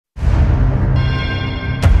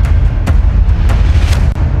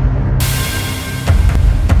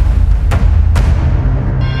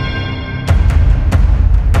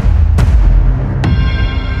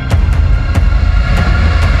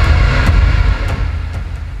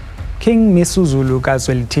King Misuzulu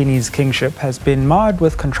Kazwelithini's kingship has been marred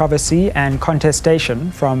with controversy and contestation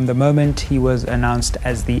from the moment he was announced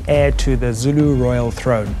as the heir to the Zulu royal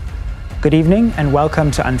throne. Good evening and welcome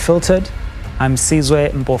to Unfiltered. I'm Sizwe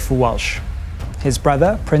Mpofu Walsh. His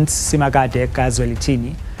brother, Prince Simagade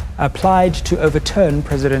Kazwelithini, applied to overturn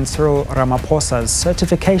President Cyril Ramaphosa's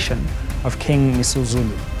certification of King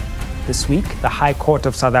Misuzulu. This week, the High Court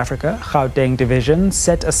of South Africa, Gauteng Division,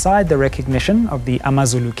 set aside the recognition of the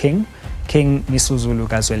AmaZulu king, King Misuzulu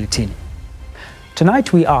Kazwelithini.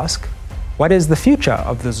 Tonight we ask, what is the future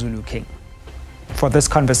of the Zulu king? For this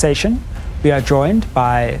conversation, we are joined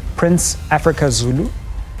by Prince Africa Zulu,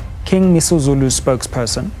 King Misuzulu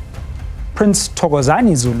spokesperson, Prince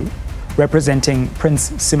Thokozani Zulu, representing Prince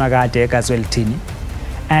Simagade Kazwelithini,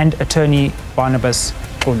 and attorney Barnabas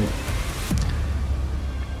Xulu.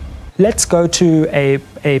 Let's go to a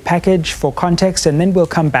package for context and then we'll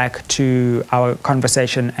come back to our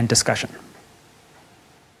conversation and discussion.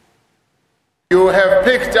 You have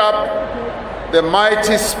picked up the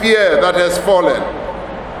mighty spear that has fallen.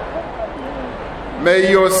 May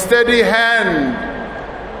your steady hand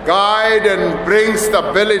guide and bring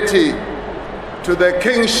stability to the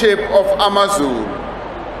kingship of AmaZulu.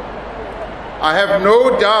 I have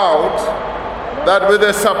no doubt that with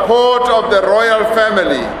the support of the royal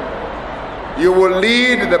family, you will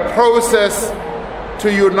lead the process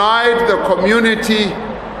to unite the community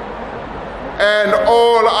and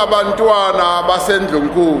all Abantwana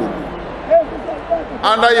Basendlunkulu.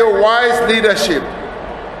 Under your wise leadership,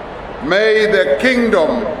 may the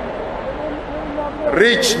kingdom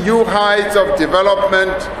reach new heights of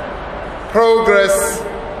development, progress,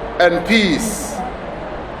 and peace.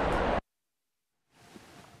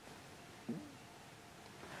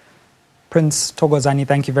 Prince Thokozani,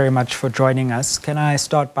 thank you very much for joining us. Can I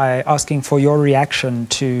start by asking for your reaction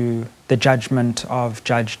to the judgment of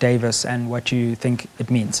Judge Davis and what you think it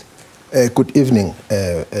means? Good evening,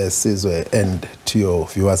 Sizwe, and to your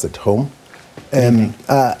viewers at home.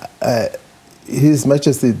 His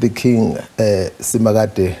Majesty the King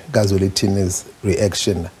Simagade Kazwelithini's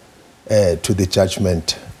reaction to the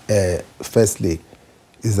judgment, firstly,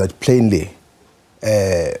 is that plainly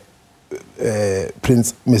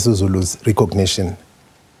Prince Misuzulu's recognition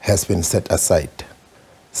has been set aside.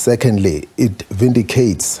 Secondly, it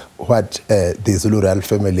vindicates what the Zulu royal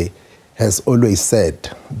family has always said,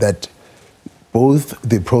 that both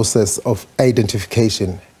the process of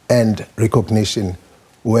identification and recognition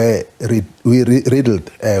were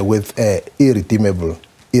riddled with irredeemable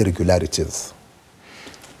irregularities.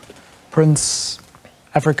 Prince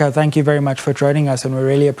Africa, thank you very much for joining us, and we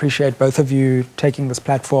really appreciate both of you taking this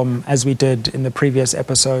platform, as we did in the previous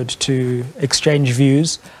episode, to exchange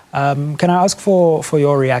views. Can I ask for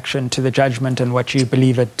your reaction to the judgment and what you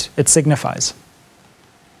believe it signifies?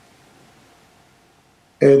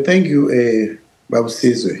 Thank you, Babu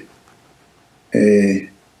Sizwe.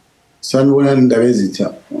 Sanibona indaba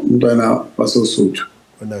ezitha umntwana wasoSuthu.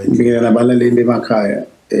 Ngibingelela nabalaleli emakhaya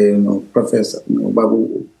no Professor no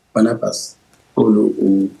Babu Barnabas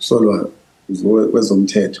usolwa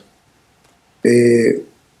kwezomthetho. The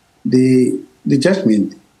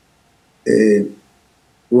judgment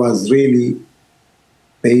was really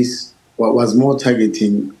was more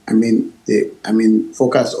targeting,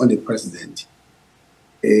 focused on the president.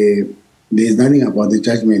 There is nothing about the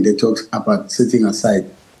judgment that talks about setting aside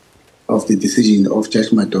of the decision of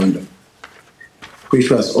Judge Madondo, which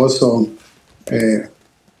was also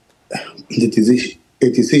a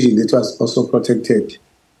decision that was also protected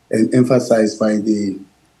and emphasized by the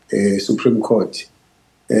Supreme Court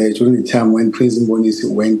during the time when Prince Mbonisi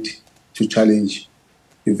went to challenge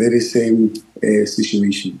the very same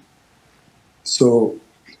situation. So,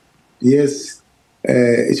 yes,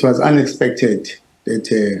 it was unexpected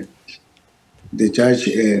that the judge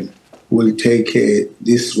will take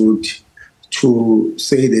this route to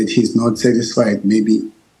say that he's not satisfied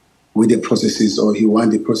maybe with the processes, or he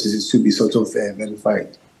wants the processes to be sort of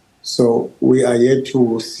verified. So we are yet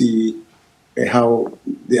to see how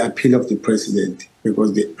the appeal of the president,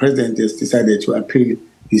 because the president has decided to appeal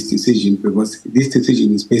his decision, because this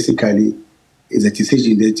decision is basically a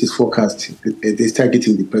decision that is focused, is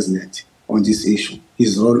targeting the president on this issue,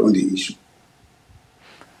 his role on the issue.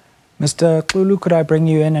 Mr. Xulu, could I bring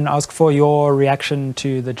you in and ask for your reaction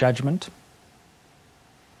to the judgment?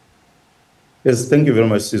 Yes, thank you very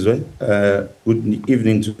much, Sizwe. Good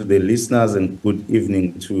evening to the listeners and good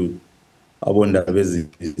evening to Abonda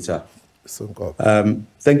Bezita.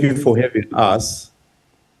 Thank you for having us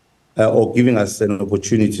or giving us an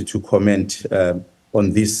opportunity to comment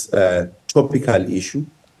on this topical issue.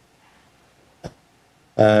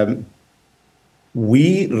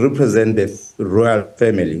 we represent the royal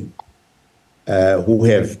family who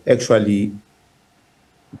have actually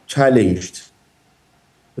challenged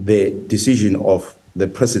the decision of the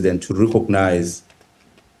president to recognize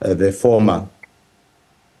the former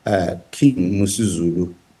King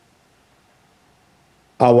Zulu.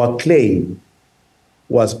 Our claim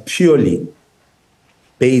was purely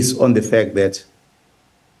based on the fact that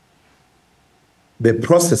the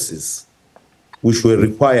processes which were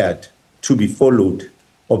required to be followed,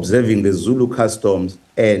 observing the Zulu customs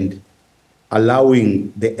and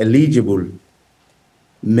allowing the eligible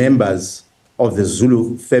members of the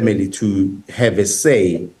Zulu family to have a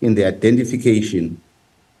say in the identification,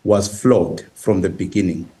 was flawed from the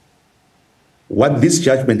beginning. What this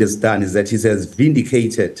judgment has done is that it has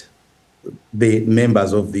vindicated the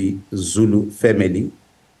members of the Zulu family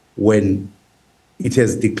when it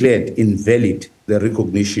has declared invalid the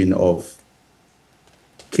recognition of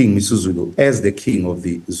King Zulu as the king of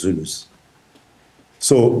the Zulus.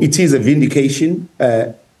 So it is a vindication.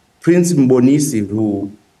 Prince Mbonisi,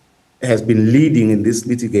 who has been leading in this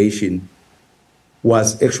litigation,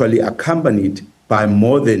 was actually accompanied by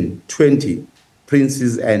more than 20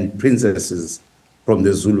 princes and princesses from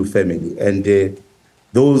the Zulu family. And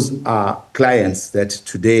those are clients that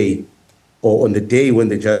today, or on the day when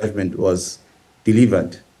the judgment was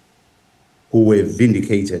delivered, who were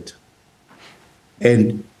vindicated.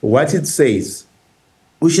 And what it says,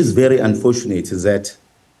 which is very unfortunate, is that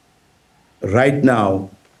right now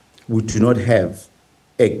we do not have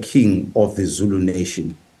a king of the Zulu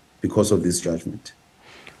nation because of this judgment.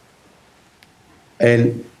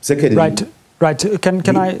 And secondly, right.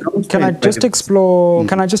 Can I just explore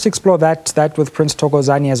that with Prince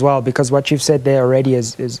Thokozani as well, because what you've said there already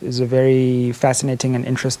is a very fascinating and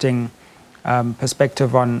interesting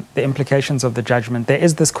perspective on the implications of the judgment. There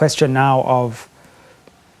is this question now of,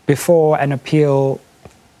 before an appeal,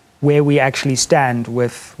 where we actually stand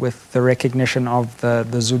with the recognition of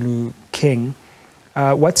the Zulu king.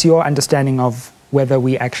 What's your understanding of whether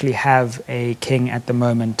we actually have a king at the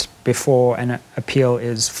moment before an appeal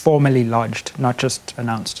is formally lodged, not just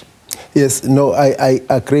announced? Yes, no, I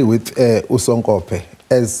agree with Usonkope.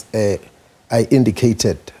 As I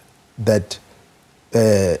indicated that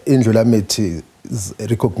Indlula Meti's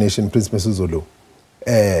recognition, Prince Zulu,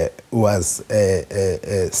 was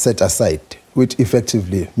set aside, which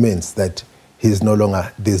effectively means that he is no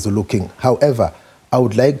longer the Zulu king. However, I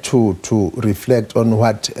would like to reflect on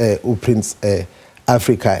what Prince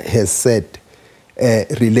Africa has said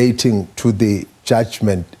relating to the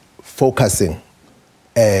judgment, focusing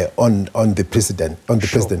on the president.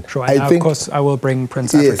 Sure. I think, of course, I will bring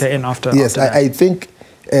Prince Africa in after. Yes, after I think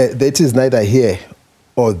that is neither here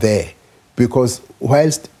or there, because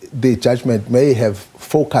whilst the judgment may have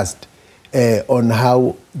focused on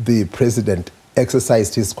how the president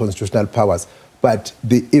exercised his constitutional powers, but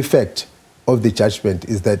the effect of the judgment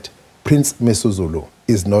is that Prince Zulu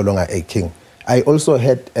is no longer a king. I also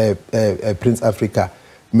had Prince Africa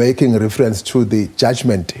making reference to the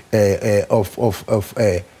judgment of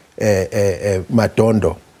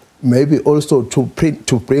Madondo, maybe also to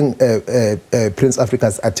bring Prince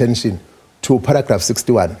Africa's attention to paragraph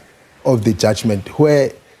 61 of the judgment,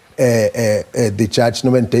 where the judge,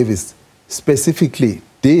 Norman Davis, specifically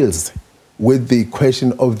deals with the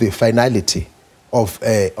question of the finality of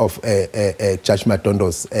Judge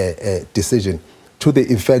Madondo's decision, to the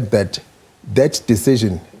effect that that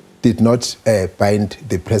decision did not bind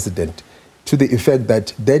the president, to the effect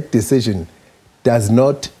that that decision does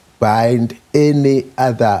not bind any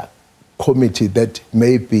other committee that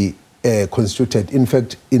may be constituted. In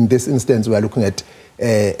fact, in this instance, we are looking at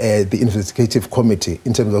the investigative committee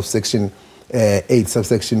in terms of section 8,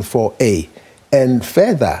 subsection 4A. And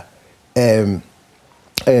further,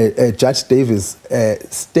 Judge Davis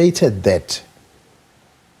stated that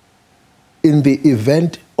in the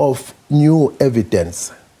event of new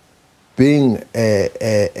evidence being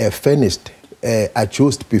furnished,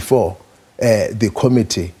 adduced before the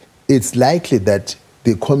committee, it's likely that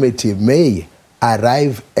the committee may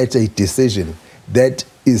arrive at a decision that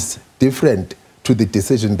is different to the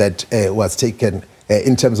decision that was taken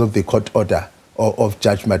in terms of the court order of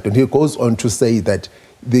Judge Madondo. He goes on to say that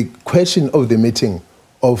the question of the meeting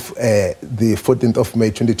of the 14th of May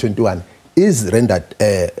 2021 is rendered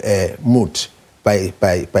moot by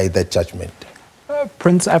that judgment.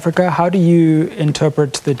 Prince Africa, how do you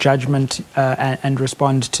interpret the judgment and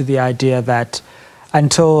respond to the idea that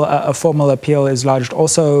until a formal appeal is lodged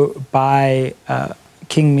also by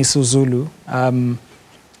King Misuzulu,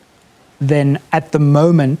 then at the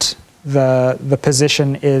moment the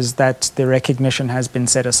position is that the recognition has been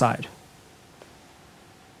set aside?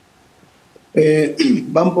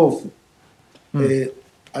 Bump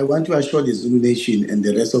I want to assure the Zulu nation and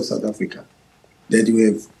the rest of South Africa that we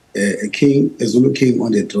have a Zulu king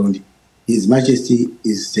on the throne. His Majesty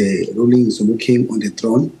is the ruling Zulu king on the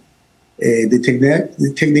throne.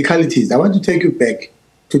 The technicalities, I want to take you back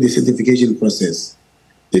to the certification process.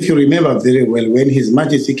 If you remember very well, when His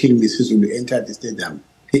Majesty King Misuzulu entered the stadium,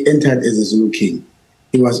 he entered as a Zulu king.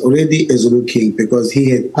 He was already a Zulu king because he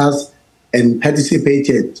had passed and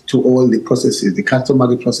participated to all the processes, the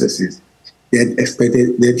customary processes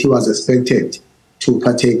that he was expected to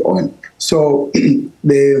partake on. So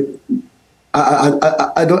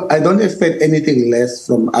I don't expect anything less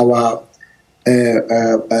from our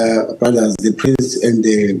brothers, the prince and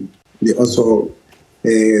the also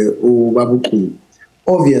Ubabuku.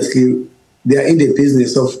 Obviously, they are in the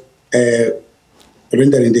business of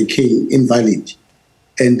rendering the king invalid.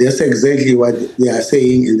 And that's exactly what they are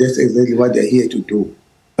saying, and that's exactly what they're here to do.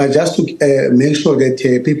 But just to make sure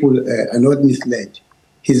that people are not misled,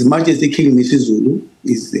 His Majesty King Misuzulu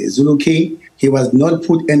is the Zulu king. He was not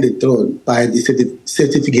put on the throne by the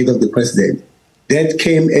certificate of the president. That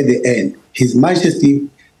came at the end. His Majesty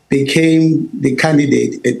became the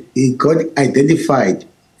candidate, and he got identified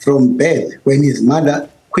from birth when his mother,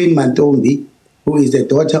 Queen Mantombi, who is the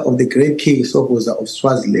daughter of the great King Sobhuza of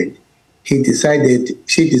Swaziland, she decided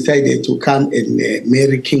to come and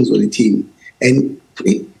marry King Zwelithini. And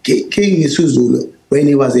King Misuzulu, when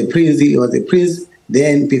he was a prince, he was a prince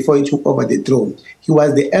then before he took over the throne. He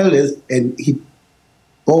was the eldest and he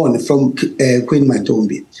born from Queen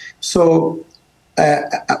Mantombi. So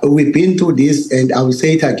we've been through this, and I will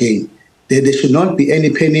say it again, that there should not be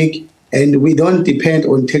any panic, and we don't depend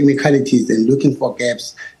on technicalities and looking for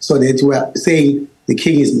gaps so that we are saying the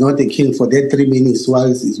king is not the king for that 3 minutes while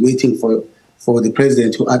he's waiting for the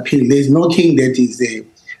president to appeal. There's no king that is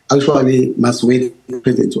actually must wait for the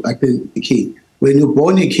president to appeal the king. When you're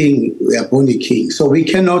born a king, we are born a king. So we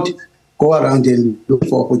cannot go around and look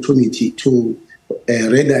for opportunity to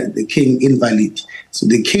render the king invalid. So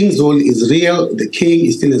the king's role is real. The king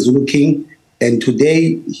is still a Zulu king. And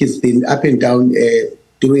today he's been up and down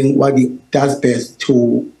doing what he does best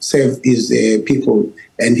to serve his people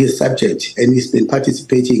and his subjects. And he's been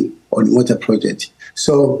participating on water project.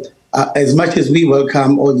 So as much as we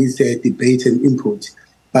welcome all these debates and input,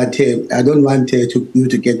 but I don't want you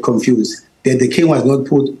to get confused that the king was not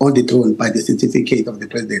put on the throne by the certificate of the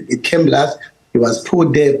president. It came last. He was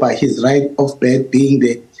put there by his right of birth, being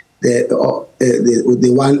the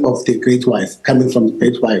one of the great wives, coming from the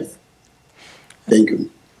great wife. Thank you.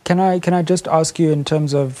 Can I just ask you, in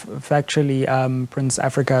terms of factually, Prince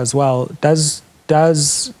Africa as well, does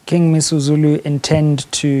King Misuzulu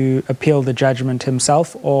intend to appeal the judgment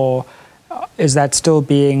himself, or is that still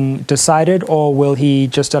being decided, or will he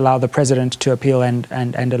just allow the president to appeal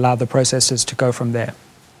and allow the processes to go from there?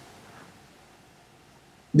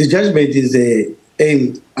 The judgment is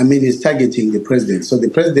aimed, is targeting the president. So the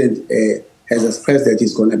president has expressed that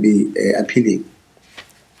he's going to be appealing.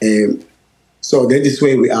 So that is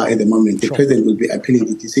where we are at the moment. The president will be appealing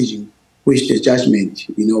the decision, which the judgment,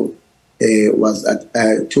 was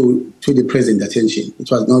to the president's attention. It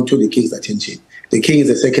was not to the king's attention. The king is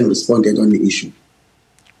the second respondent on the issue.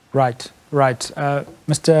 Right.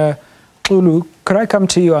 Mr. Zulu, could I come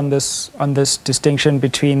to you on this distinction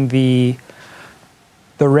between the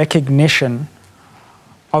recognition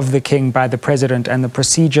of the king by the president and the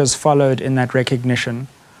procedures followed in that recognition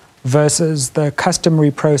versus the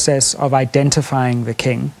customary process of identifying the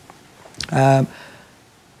king?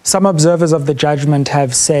 Some observers of the judgment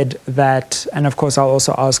have said that, and of course I'll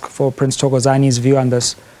also ask for Prince Thokozani's view on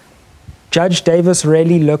this, Judge Davis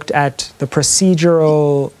really looked at the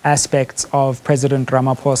procedural aspects of President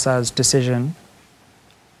Ramaphosa's decision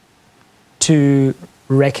to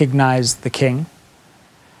recognize the king,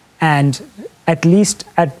 and at least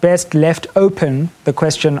at best left open the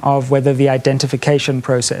question of whether the identification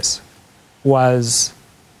process was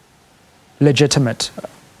legitimate.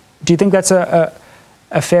 Do you think that's a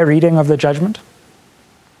fair reading of the judgment?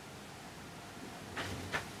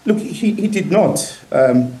 Look, he did not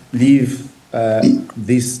leave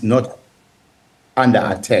this not under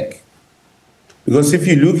attack. Because if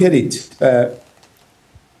you look at it,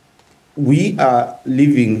 we are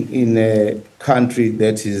living in a country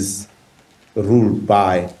that is ruled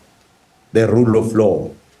by the rule of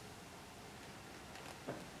law.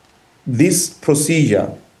 This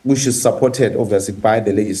procedure, which is supported obviously by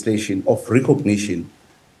the legislation of recognition,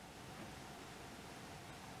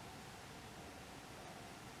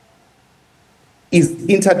 is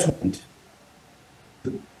intertwined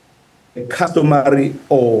the customary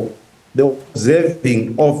or the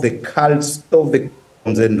observing of the cults, of the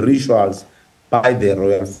and rituals by the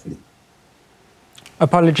royal family.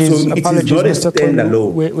 Apologies, so apologies, Mr. Kulu.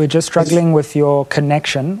 We're just struggling with your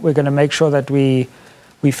connection. We're going to make sure that we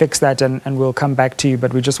fix that and we'll come back to you,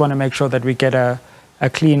 but we just want to make sure that we get a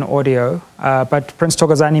clean audio. But Prince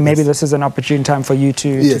Thokozani, maybe this is an opportune time for you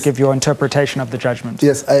to give your interpretation of the judgment.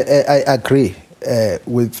 Yes, I agree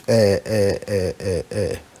with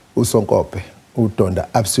Usonkope, Utonda,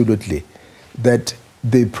 absolutely, that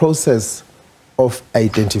the process of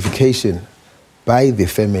identification by the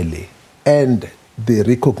family and the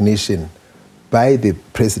recognition by the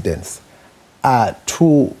presidents are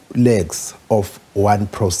two legs of one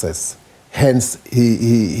process. Hence,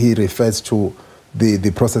 he refers to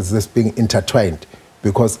the process as being intertwined,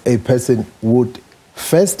 because a person would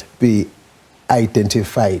first be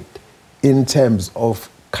identified in terms of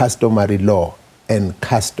customary law and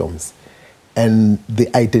customs, and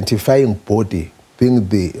the identifying body being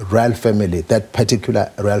the royal family, that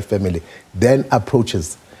particular royal family, then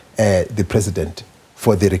approaches the president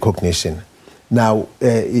for the recognition. Now,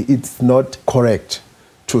 it's not correct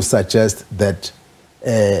to suggest that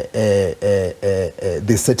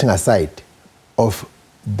the setting aside of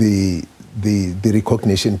the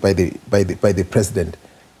recognition by the president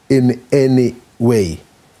in any way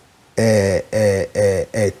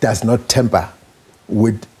does not tamper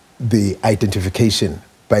with the identification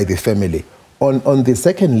by the family. On the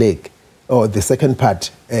second leg, or the second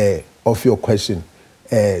part of your question,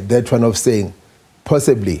 that one of saying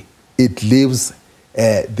possibly it leaves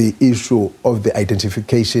the issue of the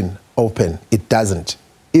identification open. It doesn't.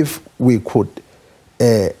 If we could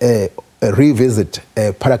revisit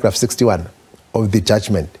paragraph 61 of the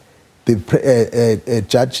judgment, the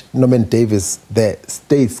Judge Norman Davis there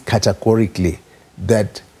states categorically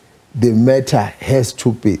that the matter has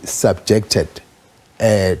to be subjected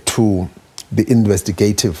to the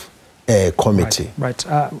investigative committee. Right.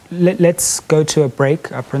 Let's go to a break,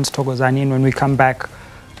 Prince Thokozani, and when we come back,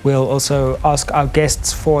 we'll also ask our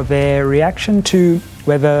guests for their reaction to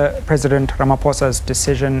whether President Ramaphosa's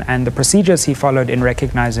decision and the procedures he followed in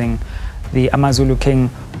recognizing the AmaZulu king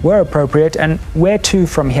were appropriate, and where to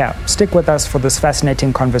from here. Stick with us for this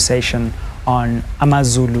fascinating conversation on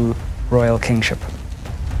AmaZulu royal kingship.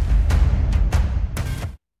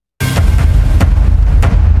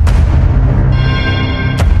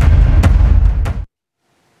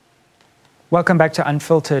 Welcome back to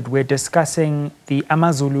Unfiltered. We're discussing the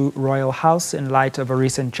AmaZulu royal house in light of a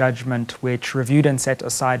recent judgment which reviewed and set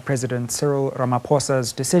aside President Cyril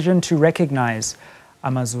Ramaphosa's decision to recognize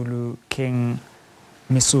AmaZulu King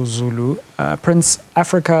Misuzulu. Prince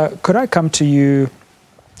Africa, could I come to you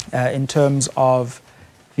in terms of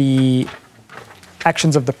the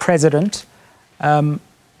actions of the president? Do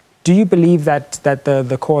you believe that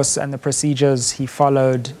the course and the procedures he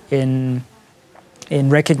followed in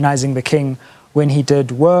recognizing the king when he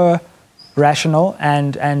did were rational,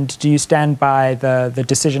 and do you stand by the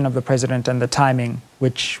decision of the president and the timing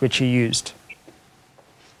which he used?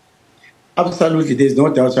 Absolutely, there's no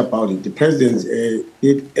doubt about it. The president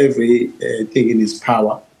did everything in his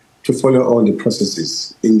power to follow all the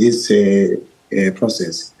processes in this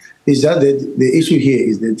process. It's just that the issue here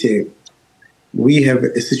is that we have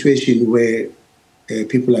a situation where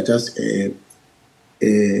people are just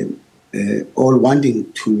all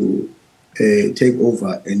wanting to take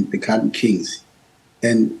over and become kings.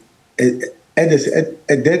 And at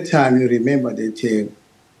that time, you remember that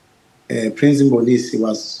Prince Mbonisi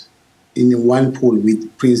was in one pool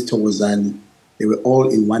with Prince Thokozani. They were all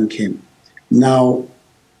in one camp. Now,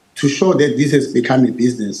 to show that this has become a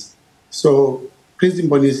business, so Prince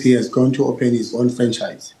Mbonisi has gone to open his own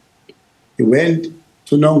franchise. He went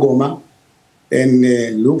to Nongoma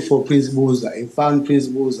and looked for Prince Buza. He found Prince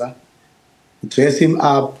Buza, dressed him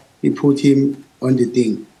up, he put him on the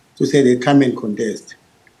thing to say they come and contest.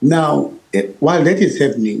 Now, while that is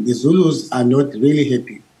happening, the Zulus are not really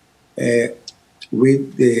happy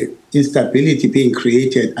with the instability being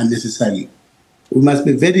created unnecessarily. We must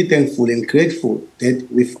be very thankful and grateful that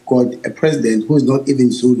we've got a president who is not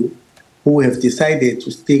even Zulu, who have decided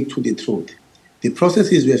to stick to the truth. The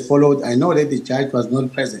processes were followed. I know that the judge was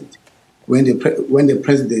not present when the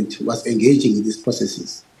president was engaging in these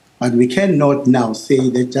processes. But we cannot now say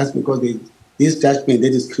that just because this judgment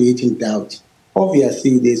that is creating doubt.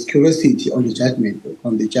 Obviously, there's curiosity on the judgment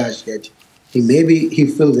from the judge that maybe he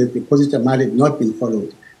feels that the procedure might have not been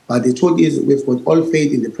followed. But the truth is, we've got all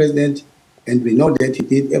faith in the president, and we know that he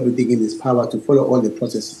did everything in his power to follow all the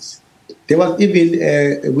processes. There was even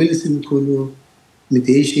a Wilson Kunu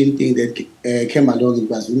mediation thing that came along in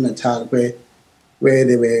KwaZulu-Natal where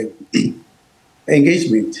there were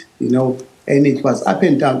engagement, And it was up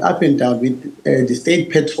and down with the state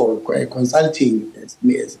patrol consulting,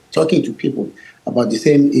 talking to people about the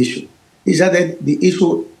same issue. It's just that the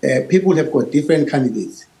issue, people have got different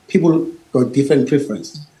candidates. People got different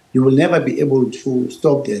preference. You will never be able to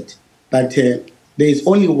stop that. But there is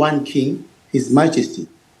only one king, His Majesty.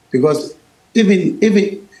 Because if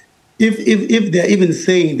they're even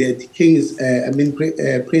saying that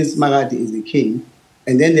Prince Magadi is the king,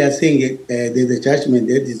 and then they are saying there's a judgment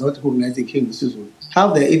that is not recognizing King Zulu,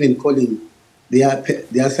 how they're even calling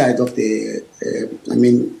their side of the,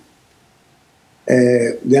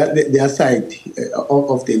 their side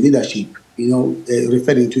of the leadership,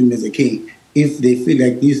 referring to him as a king, if they feel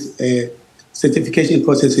like these certification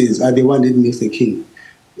processes are the one that makes a king.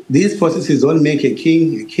 These processes don't make a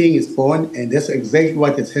king. A king is born, and that's exactly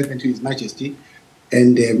what has happened to His Majesty.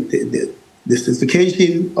 And the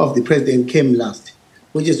certification of the president came last,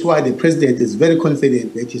 which is why the president is very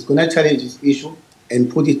confident that he's going to challenge this issue and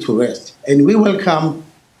put it to rest. And we welcome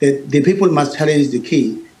that the people must challenge the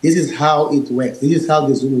king. This is how it works. This is how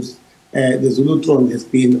the Zulu throne has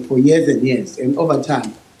been for years and years. And over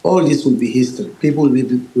time, all this will be history. People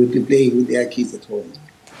will be playing with their kids at home.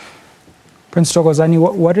 Prince Thokozani,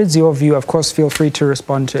 what is your view? Of course, feel free to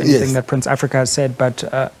respond to anything that Prince Africa has said, but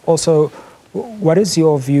also, what is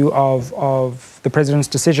your view of the president's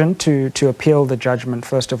decision to appeal the judgment,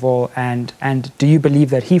 first of all, and do you believe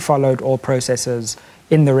that he followed all processes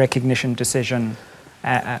in the recognition decision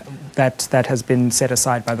that has been set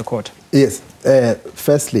aside by the court? Yes.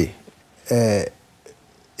 Firstly,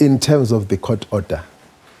 in terms of the court order,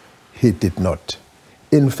 he did not.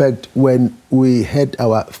 In fact, when we had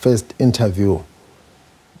our first interview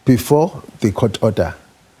before the court order,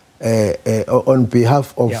 on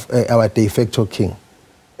behalf of our de facto king,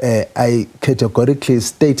 I categorically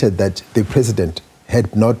stated that the president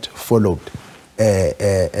had not followed.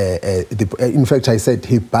 In fact, I said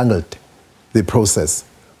he bungled the process,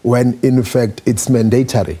 when in fact it's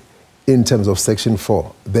mandatory in terms of Section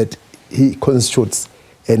 4 that he constitutes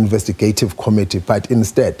an investigative committee, but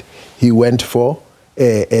instead he went for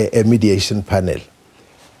a mediation panel.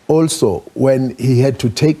 Also, when he had to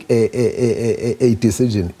take a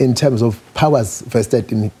decision in terms of powers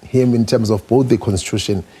vested in him, in terms of both the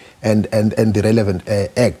Constitution and the relevant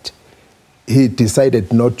act, he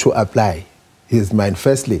decided not to apply his mind.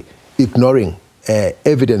 Firstly, ignoring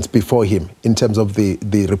evidence before him in terms of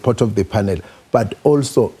the report of the panel, but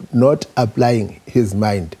also not applying his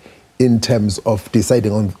mind in terms of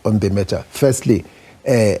deciding on the matter. Firstly,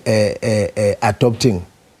 adopting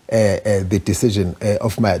the decision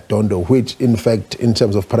of Madondo, which in fact in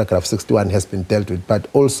terms of paragraph 61 has been dealt with, but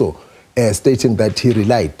also stating that he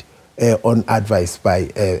relied on advice by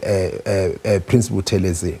Prince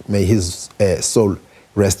Buthelezi, may his soul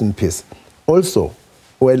rest in peace. Also,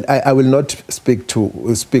 well, I will not speak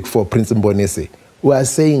for Prince Mbonisi. We are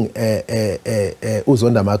saying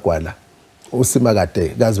Uzonda Magwala,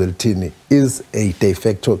 Usimagate Gazweltini is a de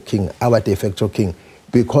facto king, our de facto king,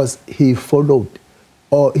 because he followed,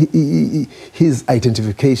 or his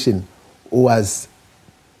identification was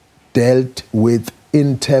dealt with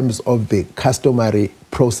in terms of the customary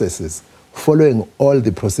processes, following all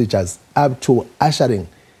the procedures up to ushering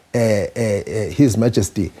His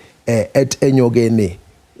Majesty at Enyogeni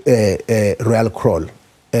Royal Crawl.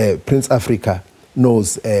 Prince Africa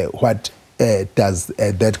knows what does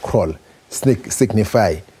that crawl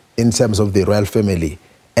signify in terms of the royal family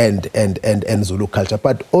and Zulu culture.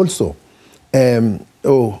 But also, when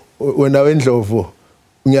I went over,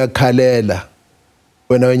 ngiyakhalela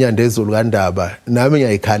wena wenyanda ezulu kandaba nami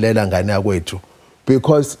ngiyayikhalela ngane yakwethu,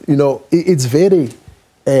 because it's very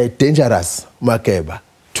dangerous, Makeba,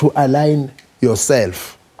 to align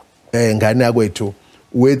yourself ngane yakwethu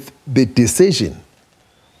with the decision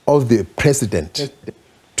of the president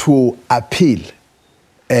to appeal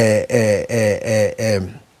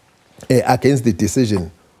against the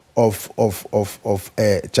decision of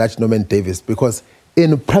Judge Norman Davis, because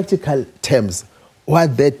in practical terms,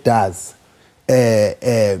 what that does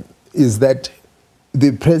is that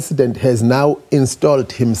the president has now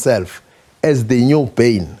installed himself as the new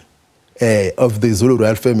bane of the Zulu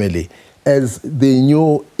royal family, as the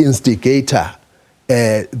new instigator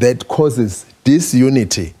that causes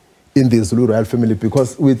disunity in the Zulu royal family,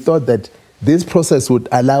 because we thought that this process would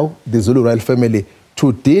allow the Zulu royal family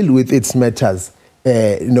to deal with its matters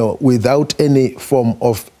without any form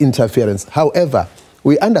of interference. However,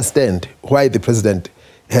 we understand why the president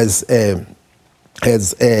has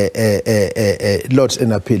lodged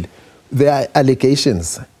an appeal. There are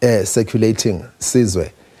allegations circulating,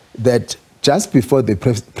 Sizwe, that just before the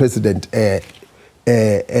president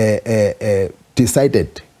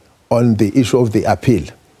decided on the issue of the appeal,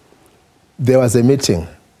 there was a meeting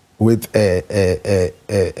with Prince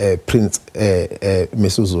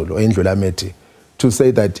Misuzulu, Indlula Meti, to say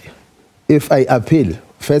that if I appeal,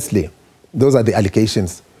 firstly, those are the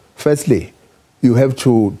allegations. Firstly, you have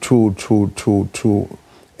to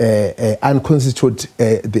unconstitute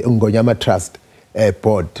the Ngonyama Trust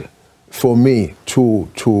board for me to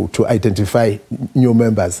identify new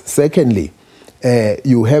members. Secondly,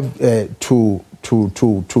 you have to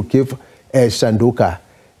give Shanduka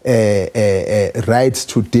rights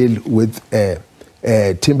to deal with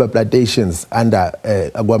timber plantations under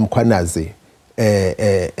Gwamkhwanazi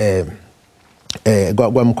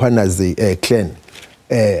clan.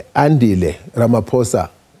 Andile Ramaphosa,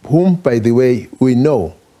 whom, by the way, we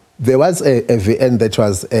know there was a VN that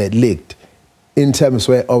was leaked in terms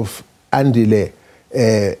of Andile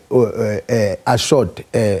assured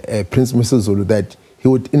Prince Misuzulu that he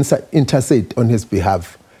would intercede on his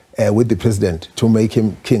behalf with the president to make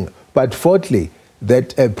him king. But fourthly,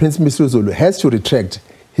 that Prince Misuzulu has to retract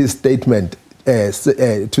his statement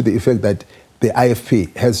to the effect that the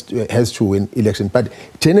IFP has to win election. But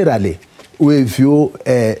generally, we view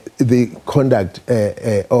the conduct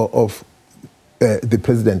of the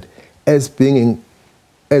president as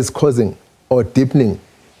causing or deepening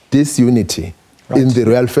disunity in the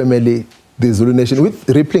royal family, the Zulu nation, with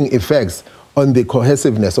rippling effects on the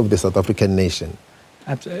cohesiveness of the South African nation.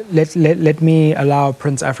 Let me allow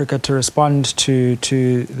Prince Africa to respond to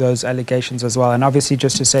those allegations as well. And obviously,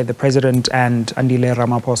 just to say, the president and Andile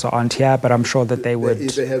Ramaphosa aren't here, but I'm sure that they would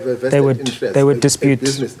dispute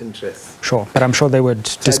business interests. Sure, but I'm sure they would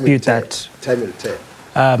dispute that. Time will tell.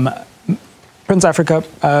 Prince Africa,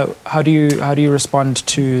 how do you respond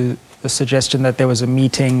to the suggestion that there was a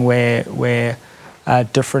meeting where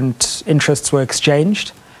different interests were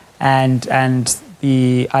exchanged, and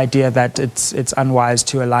the idea that it's unwise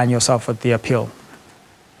to align yourself with the appeal?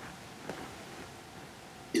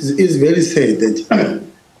 It's very sad that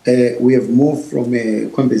we have moved from a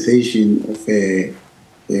conversation of the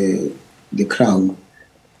Crown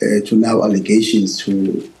to now allegations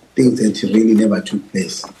to things that really never took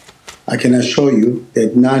place. I can assure you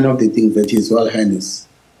that none of the things that His Royal Highness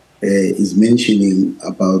is mentioning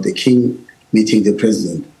about the King meeting the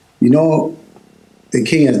President. You know, the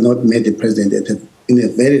King has not met the President in a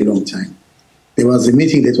very long time. There was a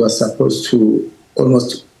meeting that was supposed to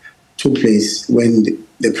almost took place when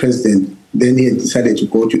the President, then he had decided to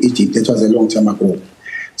go to Egypt. That was a long time ago.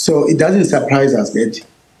 So it doesn't surprise us that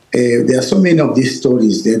there are so many of these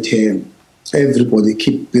stories that everybody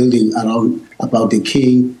keep building around about the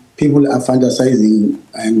King. People are fantasizing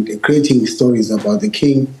and creating stories about the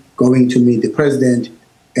King going to meet the President.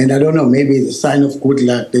 And I don't know, maybe it's a sign of good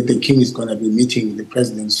luck that the King is going to be meeting the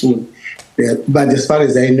President soon. But as far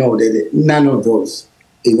as I know, none of those,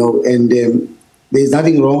 and there's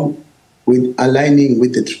nothing wrong with aligning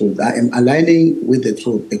with the truth. I am aligning with the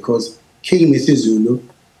truth because King Misuzulu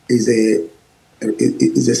is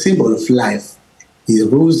a symbol of life. He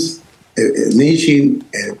rules a nation,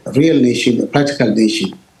 a real nation, a practical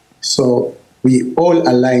nation. So we all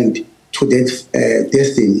aligned to that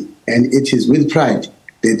destiny, and it is with pride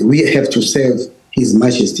that we have to serve His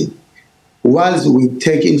Majesty. Whilst we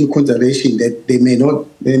take into consideration that they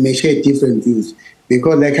may share different views,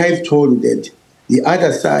 because like I've told you that the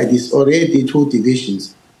other side is already two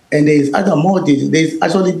divisions, and there's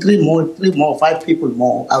actually three more, 5 people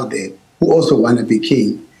more out there who also want to be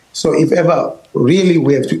king. So if ever really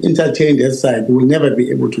we have to entertain that side, we will never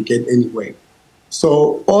be able to get anywhere.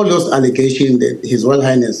 So all those allegations that His Royal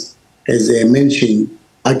Highness has mentioned,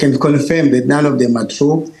 I can confirm that none of them are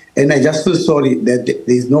true, and I just feel sorry that there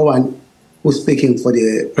is no one who's speaking for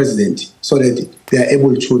the president so that they are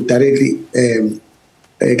able to directly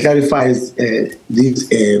clarify these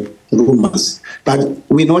rumors. But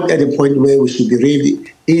we're not at a point where we should be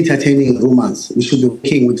really entertaining rumors. We should be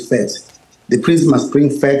working with facts. The prince must bring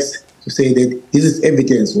facts to say that this is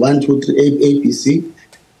evidence, 1, 2, 3, ABC,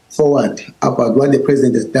 forward about what the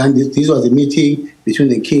president has done. This was a meeting between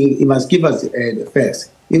the king. He must give us the facts.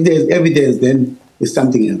 If there's evidence, then it's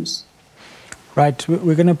something else. Right.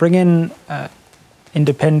 We're going to bring in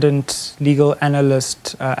independent legal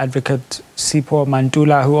analyst, advocate Sipho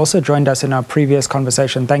Mantula, who also joined us in our previous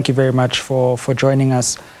conversation. Thank you very much for joining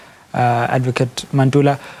us, Advocate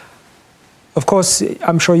Mantula. Of course,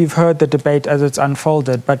 I'm sure you've heard the debate as it's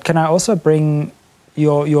unfolded, but can I also bring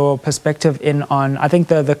your perspective in on, I think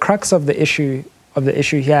the crux of the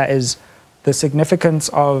issue here is the significance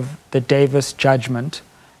of the Davis judgment,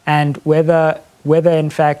 and whether in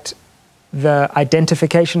fact the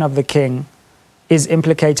identification of the king is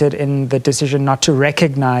implicated in the decision not to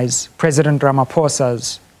recognize President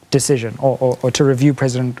Ramaphosa's decision, or to review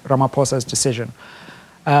President Ramaphosa's decision.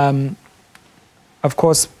 Of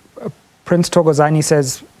course, Prince Thokozani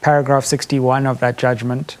says paragraph 61 of that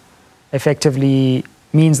judgment effectively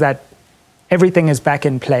means that everything is back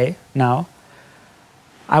in play now.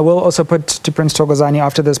 I will also put to Prince Thokozani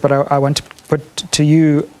after this, but I want to put to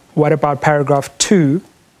you, what about paragraph 2,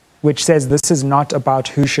 which says this is not about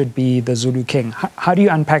who should be the Zulu king? How do you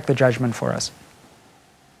unpack the judgment for us?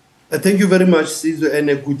 Thank you very much, Sizwe, and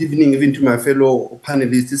a good evening even to my fellow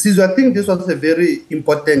panelists. Sizwe, I think this was a very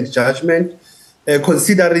important judgment,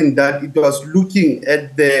 considering that it was looking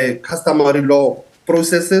at the customary law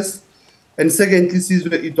processes, and secondly,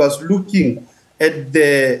 Sizwe, it was looking at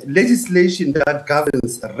the legislation that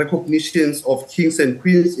governs recognitions of kings and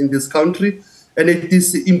queens in this country. And it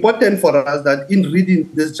is important for us that in reading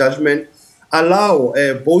this judgment, allow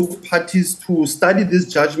both parties to study this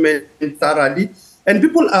judgment thoroughly. And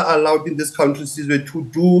people are allowed in this country, Sizwe, to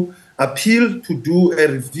do appeal, to do a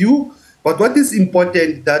review. But what is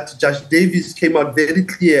important that Judge Davis came out very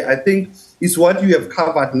clear, I think, is what you have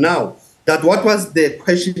covered now, that what was the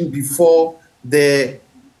question before the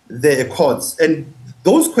courts. And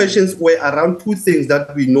those questions were around two things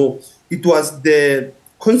that we know. It was the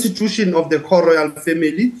constitution of the core royal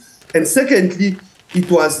family, and secondly,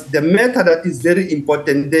 it was the matter that is very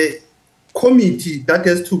important, the committee that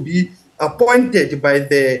has to be appointed by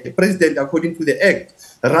the president according to the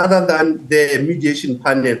act, rather than the mediation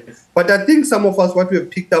panel. But I think some of us, what we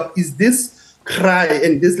have picked up is this cry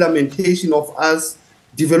and this lamentation of us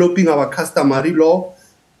developing our customary law,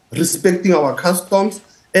 respecting our customs,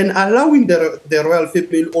 and allowing the royal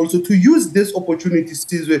family also to use this opportunity,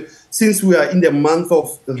 since we are in the month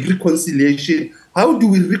of reconciliation. How do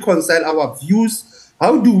we reconcile our views?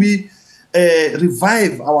 How do we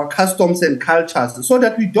revive our customs and cultures so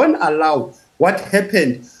that we don't allow what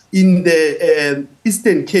happened in the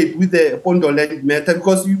Eastern Cape with the Pondoland matter?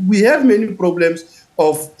 Because we have many problems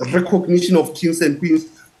of recognition of kings and queens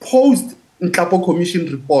post Nkapo Commission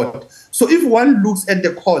report. So if one looks at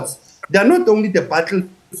the courts, they are not only the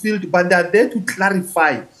battlefield, but they are there to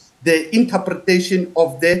clarify the interpretation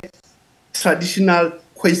of the traditional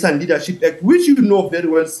Khoisan Leadership Act, which you know very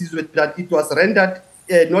well, Sizwe, that it was rendered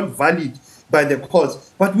not valid by the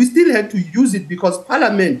courts. But we still have to use it because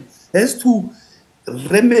Parliament has to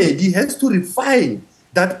remedy, has to refine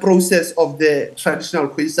that process of the traditional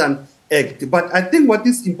Khoisan Act. But I think what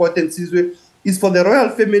is important, Sizwe, is for the royal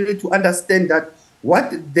family to understand that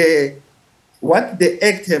what the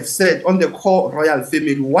Act have said on the core royal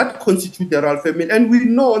family, what constitutes the royal family. And we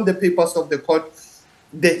know on the papers of the court,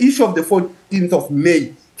 the issue of the 14th of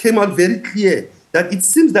May came out very clear that it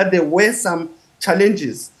seems that there were some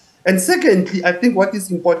challenges. And secondly, I think what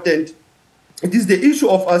is important, it is the issue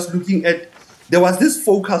of us looking at, there was this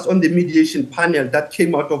focus on the mediation panel that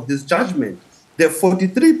came out of this judgment. The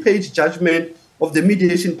 43-page judgment of the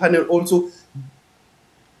mediation panel also.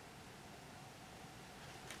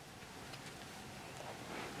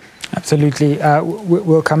 Absolutely.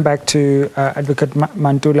 We'll come back to Advocate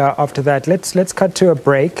Mantula after that. Let's cut to a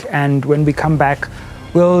break, and when we come back,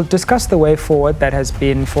 we'll discuss the way forward that has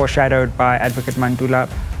been foreshadowed by Advocate Mantula.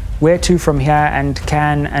 Where to from here, and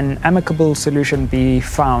can an amicable solution be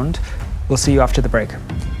found? We'll see you after the break.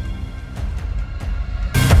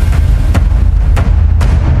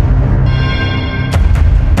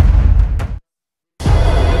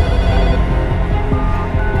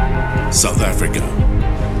 South Africa.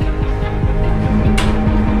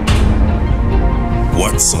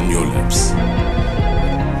 What's on your lips?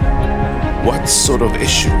 What sort of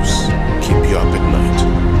issues keep you up at night?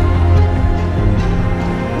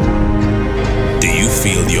 Do you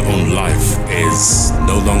feel your own life is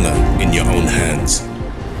no longer in your own hands?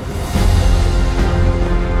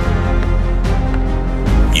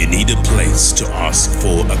 You need a place to ask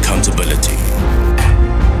for accountability.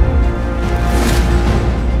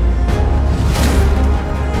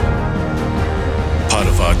 Part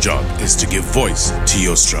of our job is to give voice to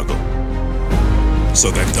your struggle, so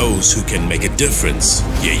that those who can make a difference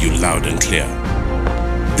hear you loud and clear.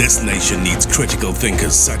 This nation needs critical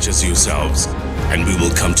thinkers such as yourselves, and we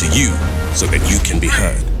will come to you so that you can be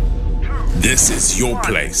heard. This is your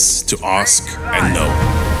place to ask and know.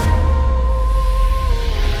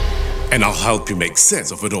 And I'll help you make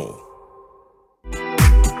sense of it all.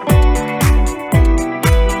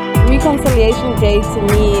 Reconciliation Day to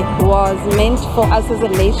me was meant for us as a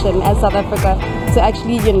nation, as South Africa, to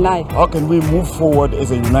actually unite. How can we move forward as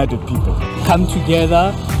a united people? Come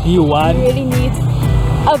together, be one. We really need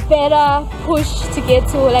a better push to get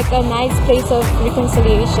to like a nice place of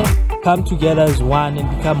reconciliation. come together as one and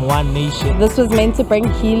become one nation. This was meant to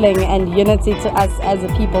bring healing and unity to us as a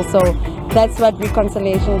people, so that's what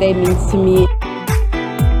Reconciliation Day means to me.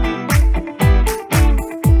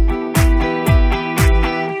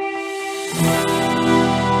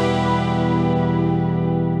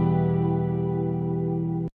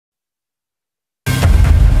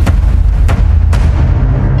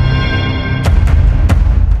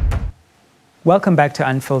 Welcome back to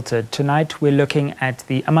Unfiltered. Tonight we're looking at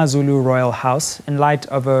the AmaZulu Royal House in light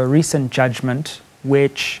of a recent judgment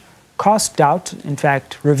which cast doubt, in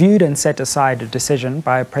fact, reviewed and set aside a decision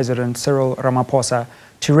by President Cyril Ramaphosa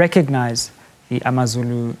to recognize the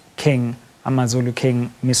AmaZulu King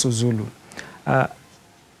Misuzulu. I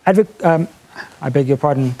beg your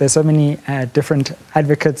pardon, there's so many different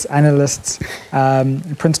advocates, analysts,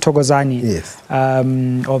 Prince Thokozani, yes.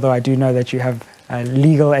 Although I do know that you have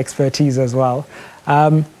legal expertise as well.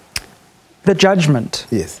 The judgment.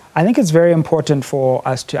 Yes. I think it's very important for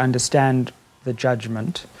us to understand the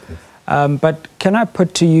judgment. Yes. But can I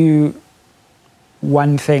put to you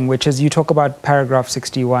one thing, which is you talk about paragraph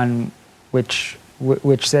 61, which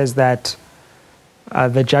says that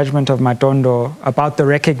the judgment of Matondo about the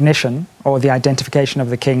recognition or the identification of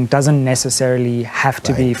the king doesn't necessarily have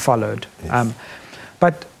to be followed. Yes.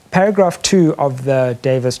 But paragraph 2 of the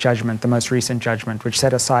Davis judgment, the most recent judgment, which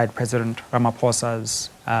set aside President Ramaphosa's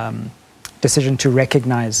decision to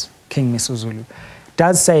recognize King Misuzulu,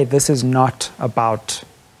 does say this is not about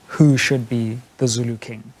who should be the Zulu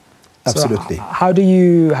king. Absolutely. So how do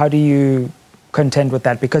you contend with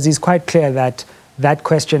that? Because he's quite clear that that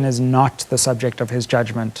question is not the subject of his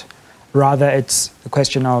judgment. Rather, it's the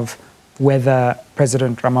question of whether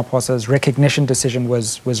President Ramaphosa's recognition decision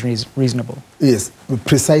was reasonable. Yes,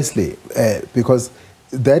 precisely, because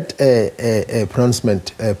that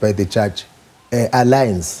pronouncement by the judge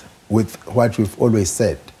aligns with what we've always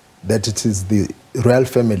said, that it is the royal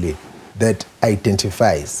family that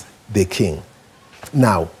identifies the king.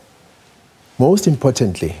 Now, most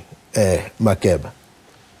importantly, Makeba,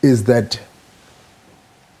 is that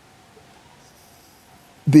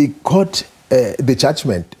the court, the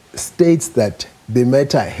judgment states that the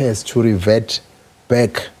matter has to revert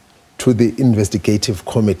back to the investigative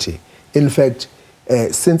committee. In fact,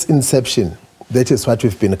 since inception, that is what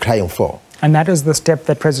we've been crying for. And that is the step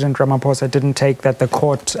that President Ramaphosa didn't take, that the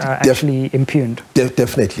court actually impugned.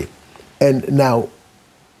 Definitely. And now,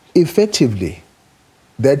 effectively,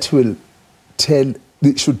 that should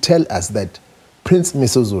tell us that Prince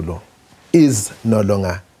Misuzulu is no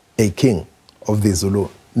longer a king of the Zulu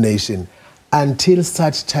nation until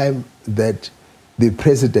such time that the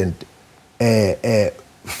president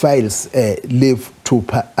files leave to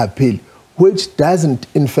appeal, which doesn't,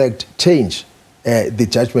 in fact, change the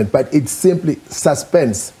judgment, but it simply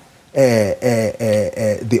suspends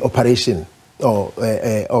the operation of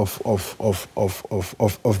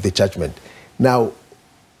the judgment. Now,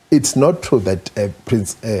 it's not true that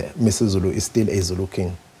Prince Misuzulu is still a Zulu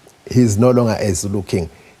king. He is no longer a Zulu king.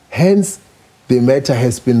 Hence, the matter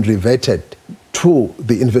has been reverted to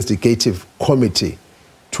the investigative committee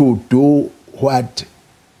to do what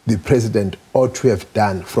the president ought to have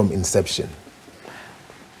done from inception.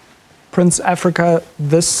 Prince Africa,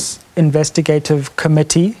 this investigative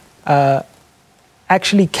committee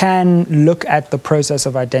actually can look at the process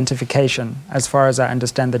of identification, as far as I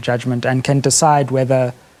understand the judgment, and can decide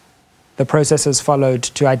whether the processes followed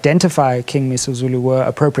to identify King Misuzulu were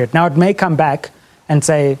appropriate. Now, it may come back and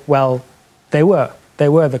say, well, they were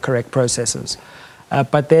the correct processes.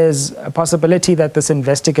 But there's a possibility that this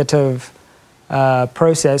investigative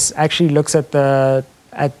process actually looks at the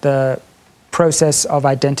process of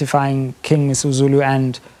identifying King Misuzulu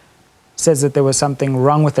and says that there was something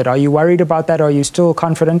wrong with it. Are you worried about that? Or are you still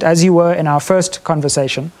confident, as you were in our first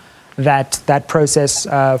conversation, that that process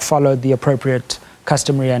followed the appropriate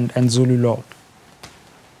customary and Zulu law?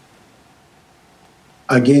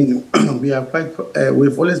 Again,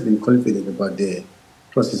 we've always been confident about the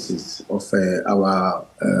processes of our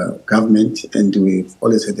government, and we've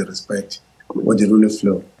always had the respect for the rule of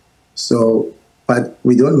law. So, but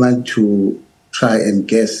we don't want to try and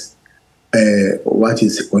guess what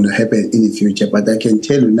is going to happen in the future. But I can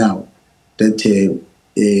tell you now that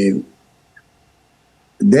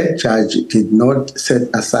that judge did not set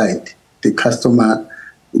aside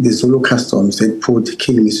the Zulu customs that put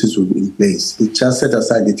King Misuzulu in place. It just set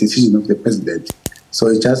aside the decision of the president. So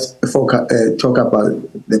it just talk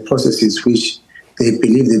about the processes which they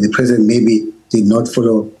believe that the president maybe did not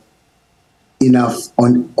follow enough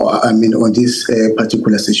on this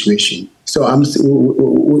particular situation. So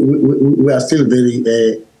we are still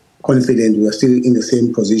very confident. We are still in the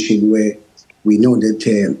same position where we know that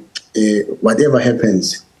whatever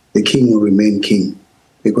happens, the king will remain king,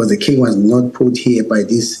 because the king was not put here by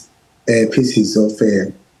these pieces of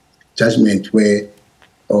judgment where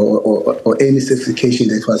or any certification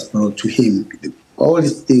that was brought to him. All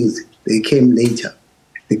these things, they came later.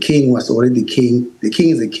 The king was already king. The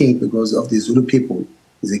king is a king because of the Zulu people.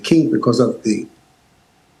 He's a king because of the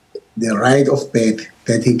right of birth,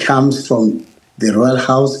 that he comes from the royal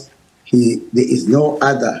house. There is no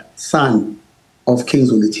other son of King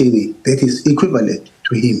Zwelithini that is equivalent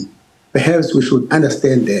to him. Perhaps we should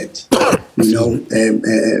understand that,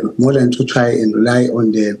 more than to try and rely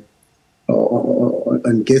on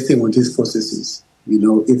on guessing on these processes.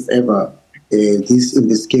 If ever this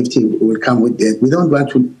investigative will come with that, we don't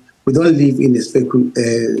live in a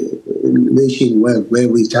speculation world where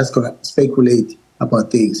we just gonna speculate about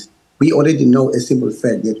things. We already know a simple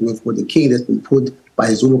fact that we've got a king that's been put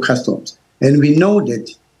by Zulu customs, and we know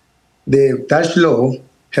that the Dutch law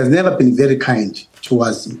has never been very kind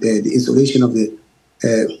towards the installation of the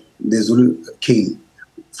Zulu king.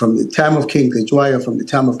 From the time of King Tejwaya, from the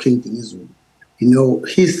time of King Dinizulu,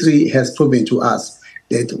 history has proven to us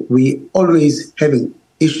that we always having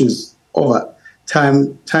issues over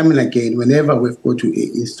time and again whenever we've got to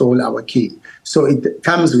install our king. So it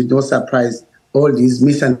comes with no surprise, all these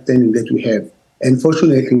misunderstandings that we have. And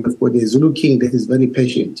fortunately, we've got a Zulu king that is very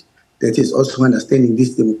patient, that is also understanding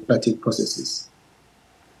these democratic processes.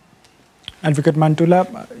 Advocate Mantula,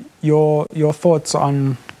 your thoughts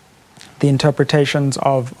on the interpretations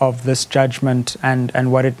of this judgment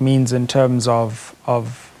and what it means in terms of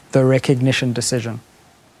the recognition decision?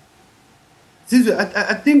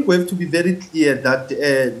 I think we have to be very clear that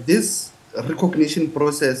this recognition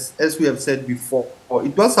process, as we have said before,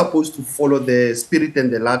 it was supposed to follow the spirit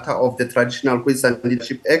and the letter of the Traditional Queensland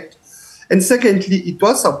Leadership Act. And secondly, it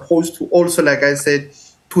was supposed to also, like I said,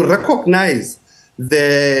 to recognize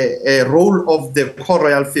the role of the core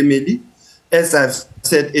royal family, as I've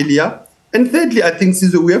said earlier. And thirdly, I think,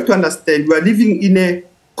 Sizwe, we have to understand we are living in a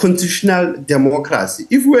constitutional democracy.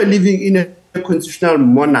 If we are living in a constitutional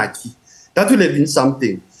monarchy, that will have been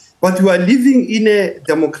something. But we are living in a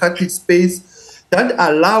democratic space that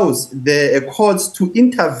allows the courts to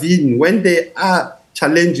intervene when there are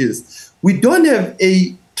challenges. We don't have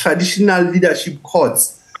a traditional leadership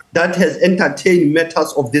courts that has entertained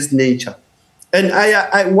matters of this nature. And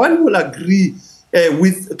one will agree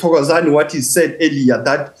with Thokozani what he said earlier,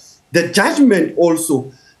 that the judgment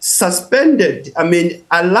also suspended,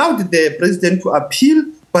 allowed the president to appeal,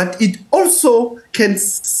 but it also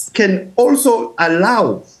can also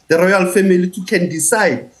allow the royal family to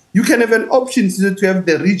decide. You can have an option to have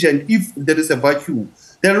the regent if there is a vacuum.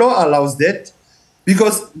 The law allows that,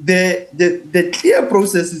 because the clear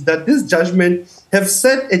process is that this judgment have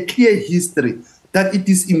set a clear history that it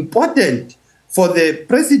is important for the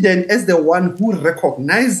president as the one who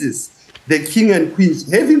recognizes the king and queens,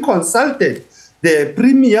 having consulted the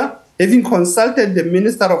premier, having consulted the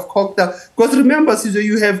minister of Cocta. Because remember, Sizwe,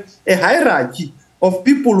 you have a hierarchy of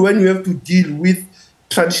people when you have to deal with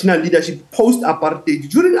traditional leadership post-apartheid.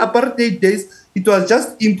 During apartheid days, it was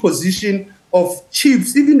just imposition of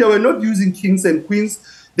chiefs. Even they were not using kings and queens,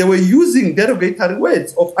 they were using derogatory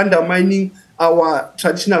words of undermining our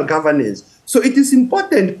traditional governance. So it is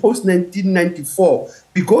important post-1994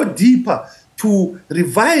 we go deeper to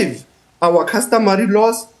revive our customary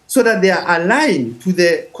laws so that they are aligned to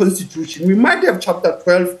the constitution. We might have chapter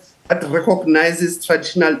 12 that recognizes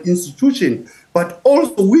traditional institution, but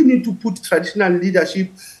also we need to put traditional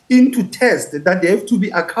leadership into test, that they have to be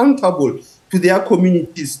accountable to their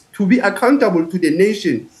communities, to be accountable to the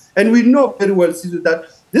nation. And we know very well, Sizwe, that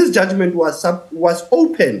this judgment was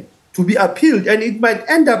open to be appealed, and it might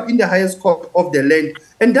end up in the highest court of the land.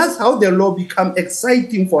 And that's how the law become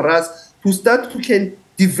exciting for us to start to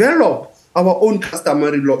develop our own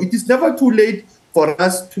customary law. It is never too late for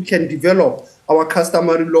us to develop our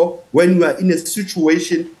customary law when we are in a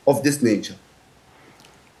situation of this nature.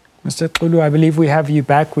 Mr. Xulu, I believe we have you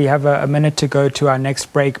back. We have a minute to go to our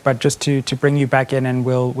next break, but just to bring you back in, and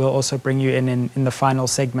we'll also bring you in the final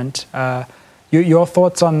segment. Your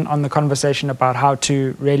thoughts on the conversation about how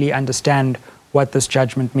to really understand what this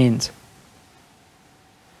judgment means?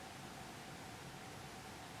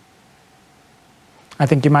 I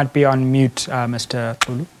think you might be on mute, Mr.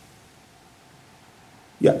 Xulu.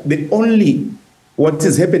 Yeah, what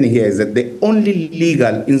is happening here is that the only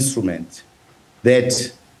legal instrument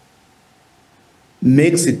that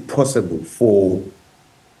makes it possible for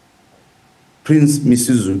Prince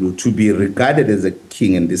Misuzulu to be regarded as a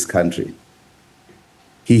king in this country,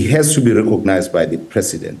 he has to be recognized by the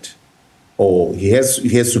president, or he has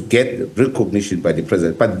to get recognition by the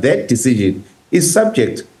president. But that decision is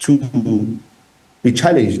subject to be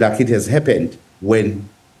challenged, like it has happened when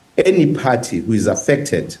any party who is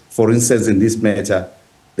affected, for instance, in this matter,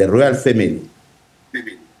 the royal family,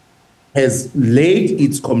 has laid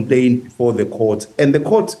its complaint before the court, and the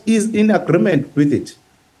court is in agreement with it,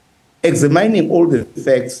 examining all the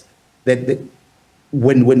facts that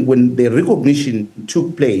when the recognition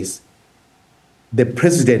took place, the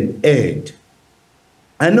president erred.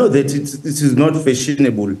 I know that it is not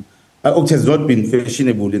fashionable, it has not been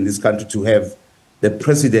fashionable in this country to have the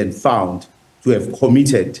president found to have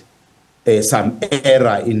committed some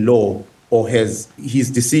error in law, or his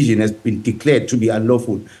decision has been declared to be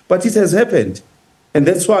unlawful. But it has happened. And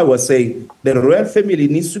that's why I was saying the royal family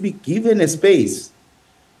needs to be given a space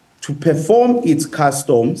to perform its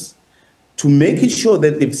customs, to make it sure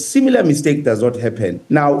that a similar mistake does not happen.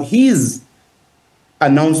 Now, his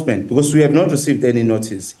announcement, because we have not received any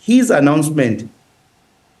notice, his announcement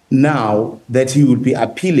now that he will be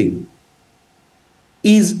appealing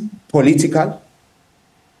is political,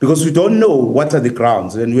 because we don't know what are the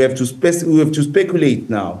grounds, and we have to speculate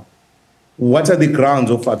now. What are the grounds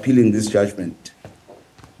of appealing this judgment?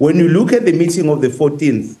 When you look at the meeting of the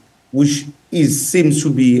 14th, which seems to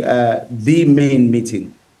be the main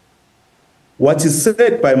meeting, what is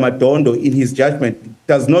said by Madondo in his judgment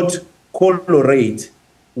does not correlate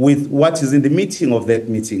with what is in the meeting of that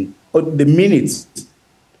meeting, or the minutes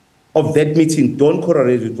of that meeting don't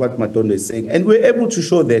correlate with what Madondo is saying. And we're able to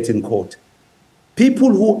show that in court. People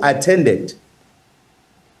who attended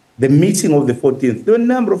the meeting of the 14th, there were a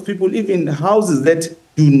number of people, even houses that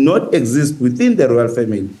do not exist within the royal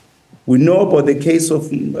family. We know about the case of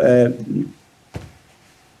the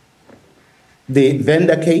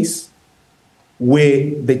vendor case,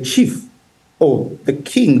 where the chief, or the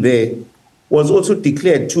king there, was also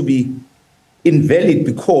declared to be invalid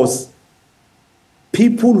because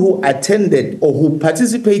people who attended or who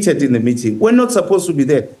participated in the meeting were not supposed to be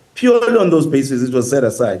there. Purely on those bases, it was set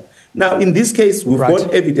aside. Now, in this case, we've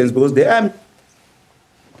got evidence, because there are,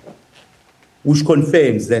 which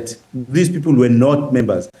confirms that these people were not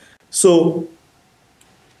members. So,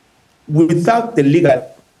 without the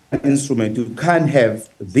legal instrument, you can't have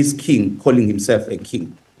this king calling himself a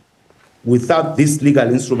king. Without this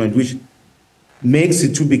legal instrument, which makes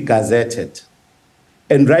it to be gazetted.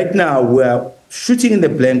 And right now, we're shooting in the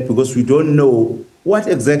blank because we don't know what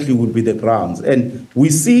exactly would be the grounds. And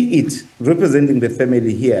we see it representing the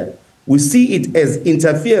family here. We see it as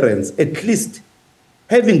interference, at least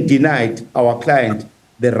having denied our client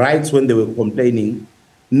the rights when they were complaining.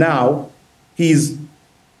 Now, he's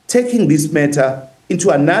taking this matter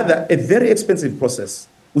into a very expensive process,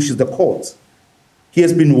 which is the court. He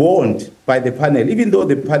has been warned by the panel, even though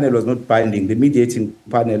the panel was not binding, the mediating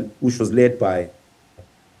panel, which was led by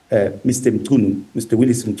Mr.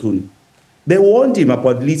 Willis Mtunu. They warned him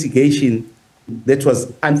about litigation that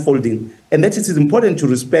was unfolding, and that it is important to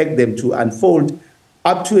respect them to unfold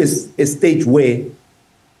up to a stage where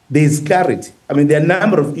there is clarity. I mean, there are a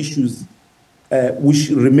number of issues which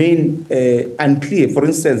remain unclear. For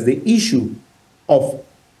instance, the issue of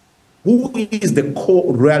who is the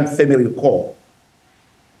core royal family core.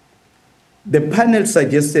 The panel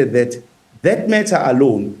suggested that that matter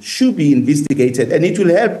alone should be investigated, and it will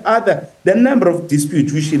help the number of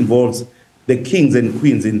disputes which involves the kings and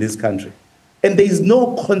queens in this country. And there is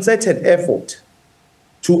no concerted effort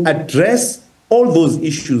to address all those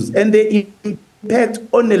issues and the impact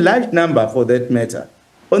on a large number, for that matter,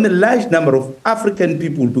 on a large number of African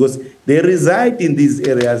people, because they reside in these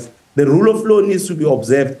areas. The rule of law needs to be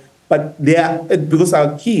observed, but because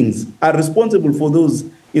our kings are responsible for those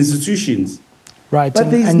institutions. Right. But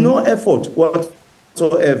there is no effort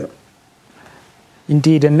whatsoever.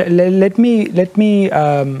 Indeed. And let me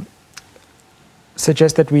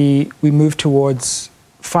suggest that we move towards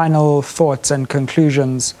final thoughts and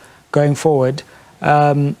conclusions going forward.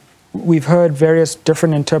 We've heard various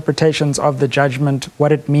different interpretations of the judgment,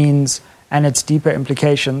 what it means, and its deeper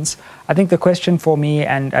implications. I think the question for me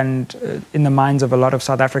and in the minds of a lot of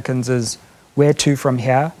South Africans is, where to from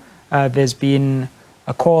here? There's been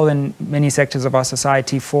a call in many sectors of our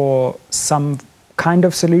society for some kind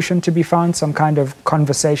of solution to be found, some kind of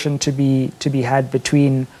conversation to be had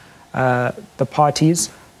between the parties.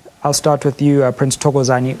 I'll start with you, Prince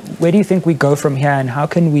Thokozani. Where do you think we go from here, and how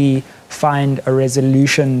can we find a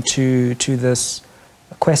resolution to this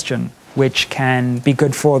question, which can be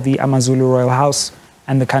good for the AmaZulu Royal House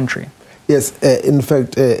and the country? Yes, in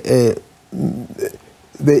fact, there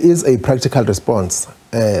is a practical response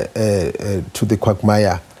to the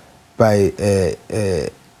quagmire by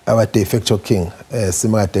our de facto king,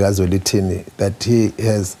 Simanga Deka Zwelithini, that he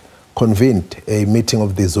has convened a meeting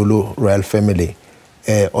of the Zulu royal family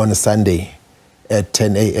on Sunday at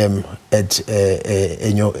 10 a.m. at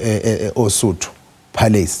Osutu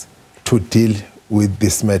Palace to deal with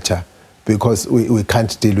this matter, because we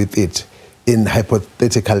can't deal with it in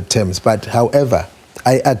hypothetical terms. But however,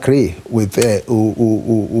 I agree with Uxolo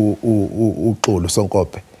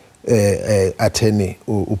Sonkope, attorney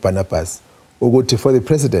Barnabas, for the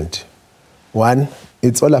president. One,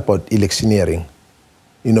 it's all about electioneering,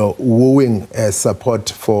 wooing support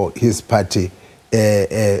for his party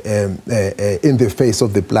in the face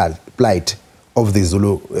of the plight of the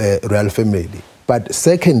Zulu royal family. But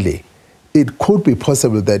secondly, it could be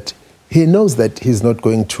possible that he knows that he's not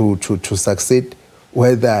going to succeed,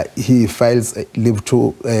 whether he files leave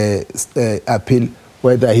to appeal,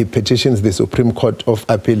 whether he petitions the Supreme Court of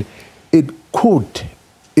Appeal.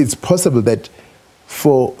 It's possible that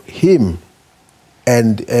for him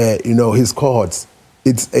and his cohorts,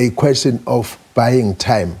 it's a question of buying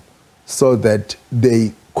time so that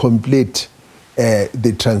they complete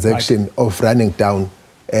the transaction of running down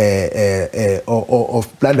or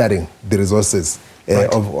of plundering the resources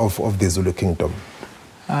of the Zulu kingdom.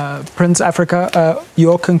 Prince Africa,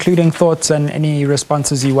 your concluding thoughts and any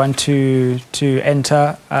responses you want to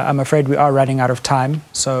enter. I'm afraid we are running out of time,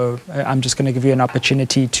 so I'm just going to give you an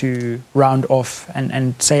opportunity to round off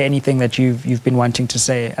and say anything that you've been wanting to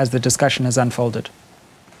say as the discussion has unfolded.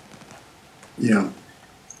 Yeah.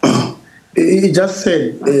 He just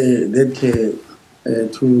said that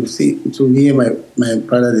to hear my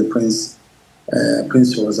brother, the Prince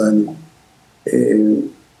Wazani,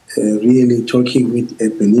 really talking with a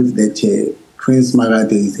belief that Prince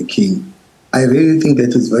Magade is the king. I really think that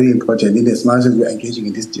is very important, in as much as we are engaging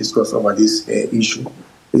in this discourse over this issue,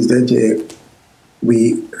 is that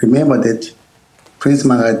we remember that Prince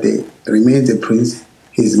Magade remains a prince.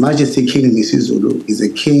 His Majesty King Zulu is a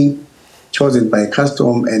king chosen by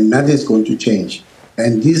custom, and nothing is going to change.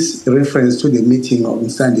 And this reference to the meeting on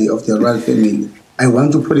Sunday of the royal family, I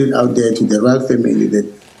want to put it out there to the royal family that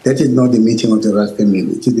is not the meeting of the royal family.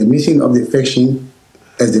 It is the meeting of the faction,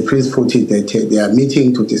 as the prince put it, that they are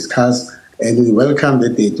meeting to discuss, and we welcome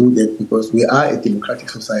that they do that because we are a democratic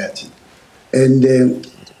society. And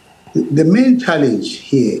the main challenge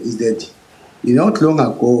here is that not long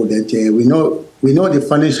ago that we know the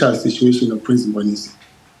financial situation of Prince Mbonisi.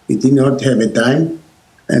 He did not have a dime,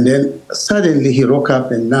 and then suddenly he woke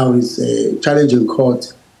up and now he's challenging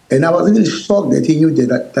court. And I was really shocked that he knew the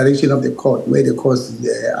direction of the court, where the courts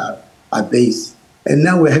are based. And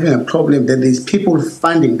now we're having a problem that there's people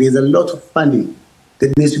funding, there's a lot of funding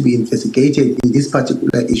that needs to be investigated in this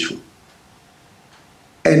particular issue.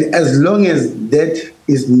 And as long as that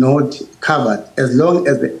is not covered, as long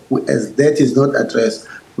as that is not addressed,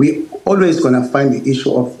 we're always going to find the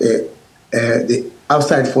issue of the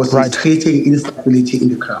outside forces creating instability in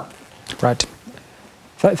the crowd. Right.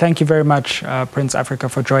 Thank you very much, Prince Africa,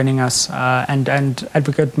 for joining us. And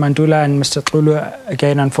Advocate Mandula and Mr. Xulu,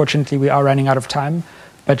 again, unfortunately, we are running out of time.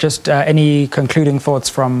 But just any concluding thoughts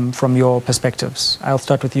from your perspectives? I'll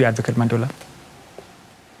start with you, Advocate Mandula.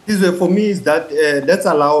 For me, is that let's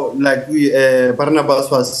allow, like Barnabas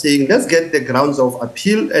was saying, let's get the grounds of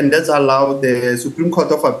appeal and let's allow the Supreme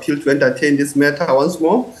Court of Appeal to entertain this matter once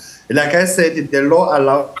more. Like I said, the law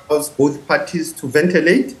allows both parties to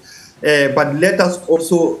ventilate, but let us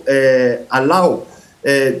also allow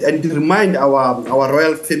and remind our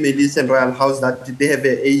royal families and royal house that they have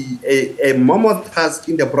a mammoth task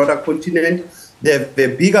in the broader continent. They have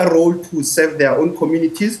a bigger role to serve their own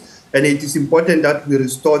communities, and it is important that we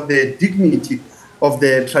restore the dignity of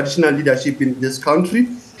the traditional leadership in this country,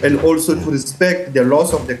 and also to respect the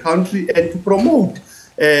laws of the country and to promote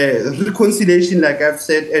reconciliation, like I've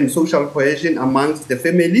said, and social cohesion amongst the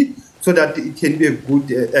family, so that it can be a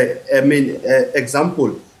good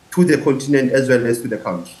example to the continent as well as to the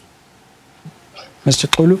country. Mr.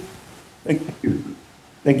 Xulu?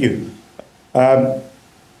 Thank you.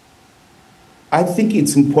 I think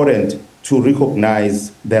it's important to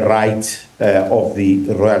recognize the right of the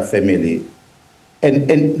royal family. And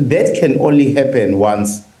that can only happen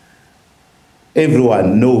once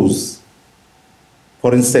everyone knows,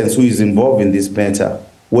 for instance, who is involved in this matter.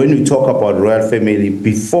 When we talk about royal family,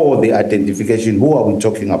 before the identification, who are we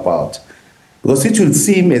talking about? Because it will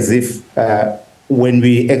seem as if when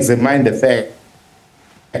we examine the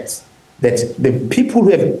facts, that the people who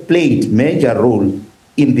have played major role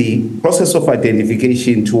in the process of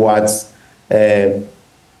identification towards the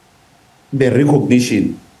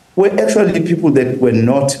recognition were actually people that were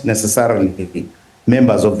not necessarily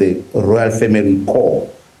members of the royal family core,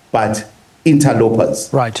 but interlopers.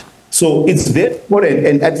 Right. So it's very important,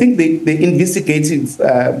 and I think the investigative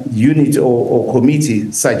unit or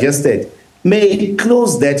committee suggested may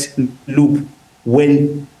close that loop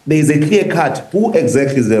when there is a clear cut who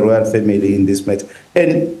exactly is the royal family in this matter.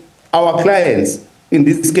 And our clients, in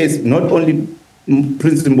this case, not only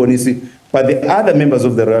Prince Mbonisi, but the other members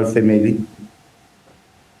of the royal family,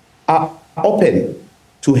 are open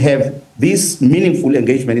to have this meaningful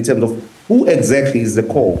engagement in terms of who exactly is the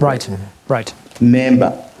core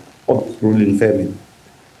member of the ruling family.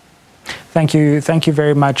 Thank you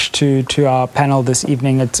very much to our panel this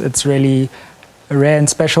evening. It's really rare and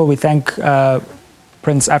special. We thank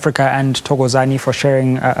Prince Africa and Thokozani for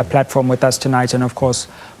sharing a platform with us tonight, and of course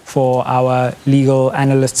for our legal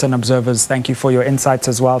analysts and observers, thank you for your insights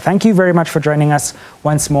as well. Thank you very much for joining us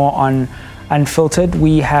once more on Unfiltered.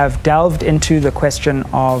 We have delved into the question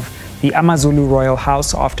of the AmaZulu Royal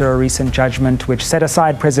House after a recent judgment which set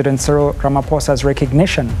aside President Cyril Ramaphosa's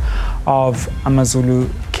recognition of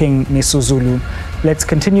AmaZulu King Nisuzulu. Let's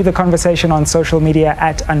continue the conversation on social media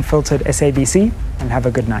at Unfiltered SABC, and have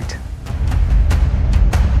a good night.